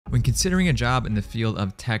When considering a job in the field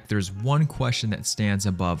of tech, there's one question that stands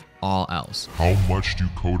above all else. How much do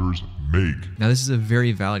coders make? Now, this is a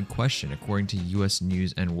very valid question. According to US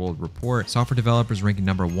News and World Report, software developers rank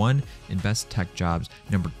number 1 in best tech jobs,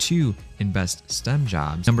 number 2 in best STEM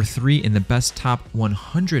jobs, number 3 in the best top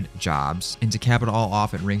 100 jobs, and to cap it all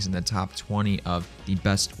off, it ranks in the top 20 of the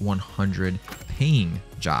best 100 paying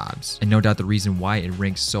jobs. And no doubt the reason why it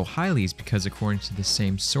ranks so highly is because, according to the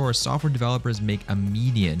same source, software developers make a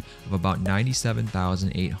median of about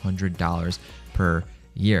 $97,800 per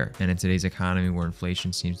year. And in today's economy where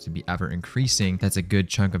inflation seems to be ever increasing, that's a good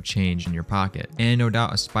chunk of change in your pocket. And no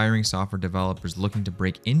doubt aspiring software developers looking to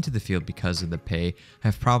break into the field because of the pay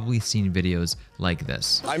have probably seen videos like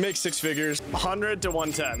this. I make 6 figures, 100 to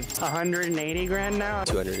 110. 180 grand now?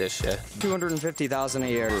 200-ish, yeah. 250,000 a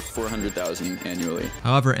year. Or 400,000 annually.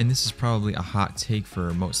 However, and this is probably a hot take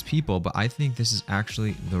for most people, but I think this is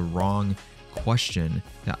actually the wrong question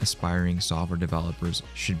that aspiring software developers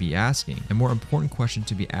should be asking. A more important question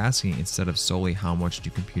to be asking, instead of solely how much do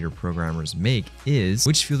computer programmers make, is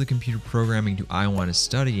which field of computer programming do I want to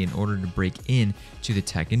study in order to break in to the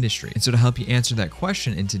tech industry? And so to help you answer that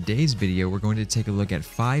question, in today's video, we're going to take a look at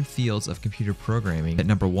 5 fields of computer programming that,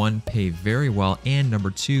 number 1, pay very well, and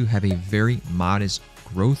number 2, have a very modest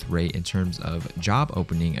growth rate in terms of job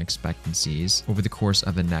opening expectancies over the course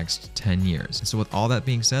of the next 10 years. So with all that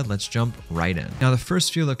being said, let's jump right in. Now, the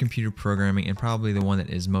first field of computer programming, and probably the one that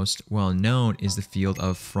is most well known, is the field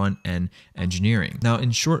of front-end engineering. Now,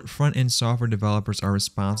 in short, front-end software developers are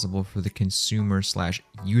responsible for the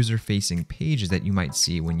consumer/user-facing pages that you might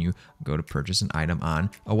see when you go to purchase an item on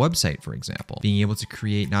a website, for example. Being able to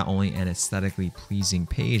create not only an aesthetically pleasing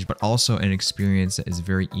page, but also an experience that is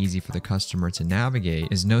very easy for the customer to navigate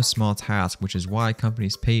is no small task, which is why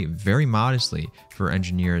companies pay very modestly for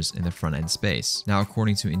engineers in the front-end space. Now,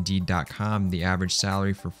 according to Indeed.com, the average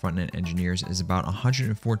salary for front-end engineers is about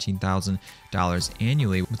 $114,000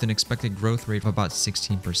 annually, with an expected growth rate of about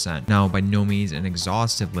 16%. Now, by no means an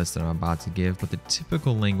exhaustive list that I'm about to give, but the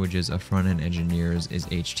typical languages of front-end engineers is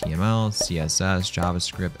HTML, CSS,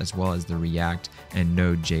 JavaScript, as well as the React and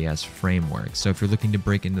Node.js frameworks. So if you're looking to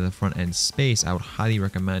break into the front-end space, I would highly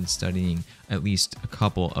recommend studying at least a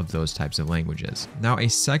couple of those types of languages. Now, a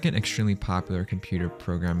second extremely popular computer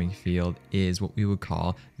programming field is what we would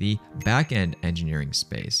call the back-end engineering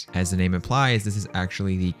space. As the name implies, this is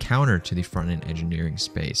actually the counter to the front-end engineering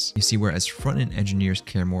space. You see, whereas front-end engineers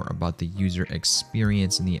care more about the user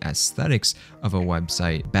experience and the aesthetics of a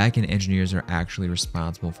website, back-end engineers are actually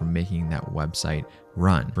responsible for making that website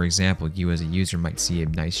run. For example, you as a user might see a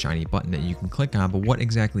nice shiny button that you can click on, but what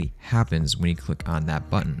exactly happens when you click on that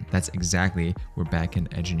button? That's exactly where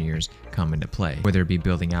backend engineers come into play. Whether it be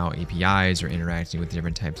building out APIs or interacting with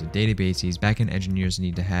different types of databases, backend engineers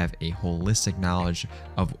need to have a holistic knowledge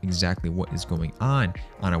of exactly what is going on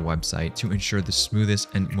a website to ensure the smoothest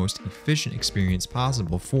and most efficient experience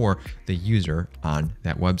possible for the user on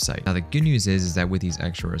that website. Now, the good news is that with these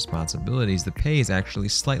extra responsibilities, the pay is actually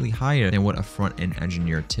slightly higher than what a front-end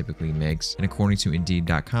engineer typically makes. And according to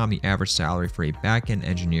Indeed.com, the average salary for a back-end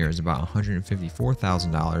engineer is about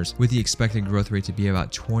 $154,000, with the expected growth rate to be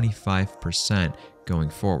about 25%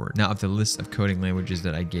 going forward. Now, if the list of coding languages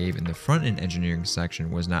that I gave in the front-end engineering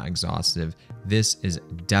section was not exhaustive, this is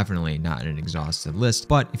definitely not an exhaustive list.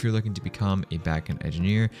 But if you're looking to become a back-end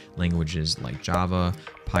engineer, languages like Java,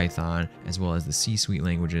 Python, as well as the C-suite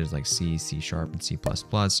languages like C, C#, and C++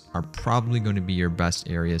 are probably going to be your best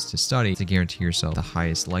areas to study to guarantee yourself the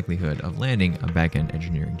highest likelihood of landing a back-end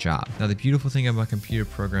engineering job. Now, the beautiful thing about computer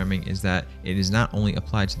programming is that it is not only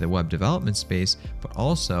applied to the web development space, but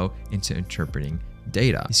also into interpreting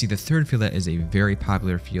data. You see, the third field that is a very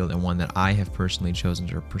popular field and one that I have personally chosen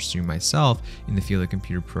to pursue myself in the field of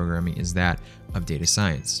computer programming is that of data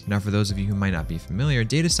science. Now, for those of you who might not be familiar,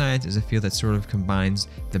 data science is a field that sort of combines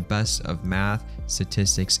the best of math,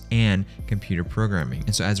 statistics, and computer programming.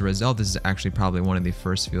 And so as a result, this is actually probably one of the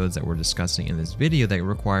first fields that we're discussing in this video that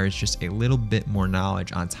requires just a little bit more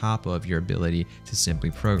knowledge on top of your ability to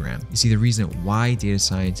simply program. You see, the reason why data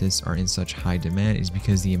scientists are in such high demand is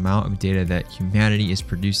because the amount of data that humanity is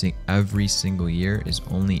producing every single year is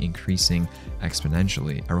only increasing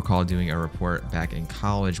exponentially. I recall doing a report back in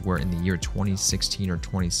college where in the year 2016 or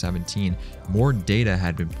 2017, more data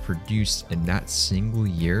had been produced in that single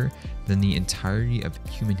year than the entirety of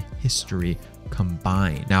human history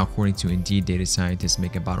combined. Now, according to Indeed, data scientists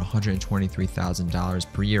make about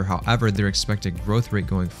 $123,000 per year. However, their expected growth rate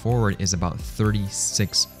going forward is about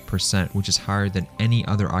 36%, which is higher than any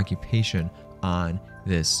other occupation on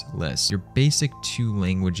this list. Your basic 2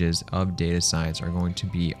 languages of data science are going to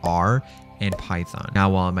be R and Python. Now,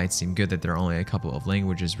 while it might seem good that there are only a couple of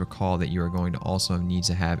languages, recall that you are going to also need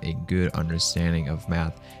to have a good understanding of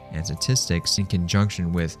math and statistics in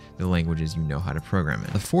conjunction with the languages you know how to program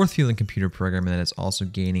in. The fourth field in computer programming that is also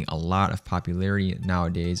gaining a lot of popularity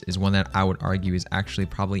nowadays is one that I would argue is actually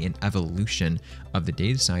probably an evolution of the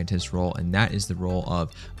data scientist role, and that is the role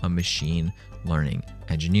of a machine learning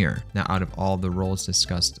engineer. Now, out of all the roles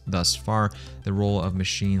discussed thus far, the role of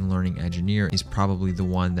machine learning engineer is probably the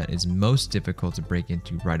one that is most difficult to break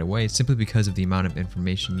into right away, simply because of the amount of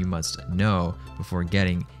information you must know before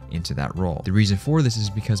getting into that role. The reason for this is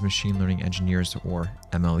because machine learning engineers, or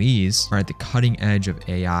MLEs, are at the cutting edge of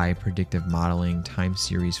AI, predictive modeling, time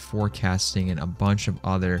series forecasting, and a bunch of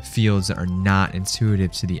other fields that are not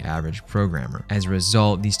intuitive to the average programmer. As a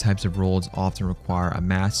result, these types of roles often require a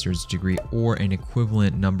master's degree or an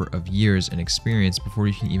equivalent number of years in experience before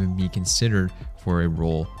you can even be considered for a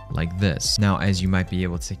role like this. Now, as you might be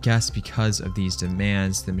able to guess, because of these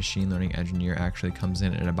demands, the machine learning engineer actually comes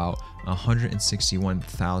in at about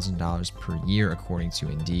 $161,000 per year, according to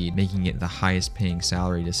Indeed, making it the highest paying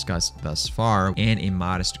salary discussed thus far, and a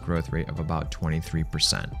modest growth rate of about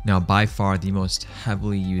 23%. Now, by far the most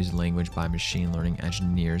heavily used language by machine learning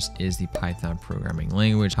engineers is the Python programming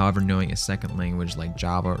language. However, knowing a second language like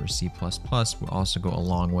Java or C++ will also go a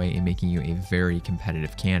long way in making you a very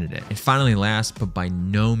competitive candidate. And finally, last but by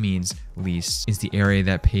no means least, is the area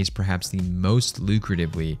that pays perhaps the most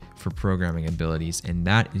lucratively for programming abilities, and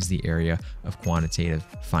that is the area of quantitative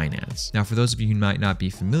finance. Now, for those of you who might not be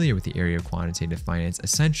familiar with the area of quantitative finance,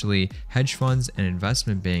 essentially hedge funds and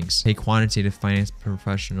investment banks pay quantitative finance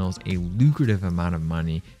professionals a lucrative amount of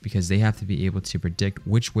money because they have to be able to predict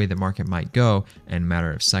which way the market might go in a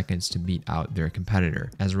matter of seconds to beat out their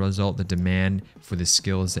competitor. As a result, the demand for the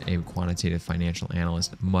skills that a quantitative financial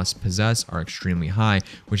analyst must possess are extremely high,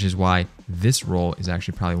 which is why this role is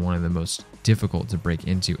actually probably one of the most difficult to break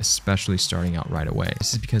into, especially starting out right away.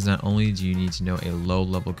 This is because not only do you need to know a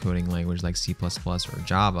low-level coding language like C++ or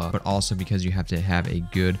Java, but also because you have to have a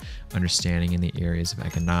good understanding in the areas of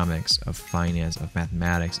economics, of finance, of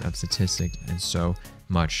mathematics, of statistics, and so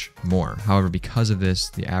much more. However, because of this,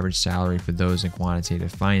 the average salary for those in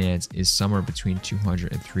quantitative finance is somewhere between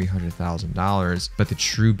 $200,000 and $300,000. But the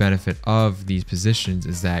true benefit of these positions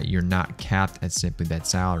is that you're not capped at simply that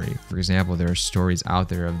salary. For example, there are stories out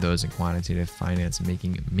there of those in quantitative finance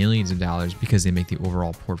making millions of dollars because they make the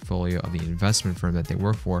overall portfolio of the investment firm that they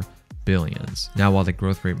work for billions. Now, while the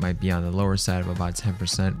growth rate might be on the lower side of about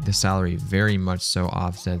 10%, the salary very much so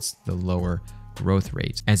offsets the lower growth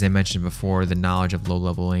rate. As I mentioned before, the knowledge of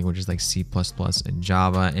low-level languages like C++ and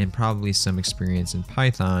Java, and probably some experience in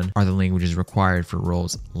Python, are the languages required for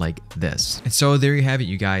roles like this. And so there you have it,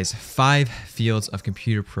 you guys. 5 fields of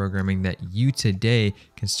computer programming that you today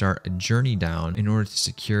can start a journey down in order to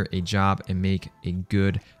secure a job and make a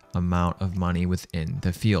good amount of money within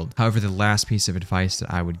the field. However, the last piece of advice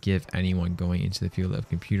that I would give anyone going into the field of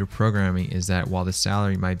computer programming is that while the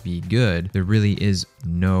salary might be good, there really is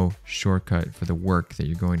no shortcut for the work that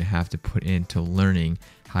you're going to have to put into learning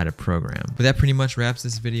how to program. But that pretty much wraps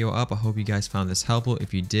this video up. I hope you guys found this helpful.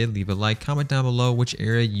 If you did, leave a like, comment down below which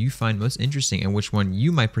area you find most interesting and which one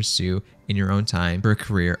you might pursue in your own time for a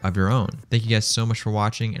career of your own. Thank you guys so much for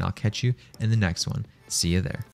watching, and I'll catch you in the next one. See you there.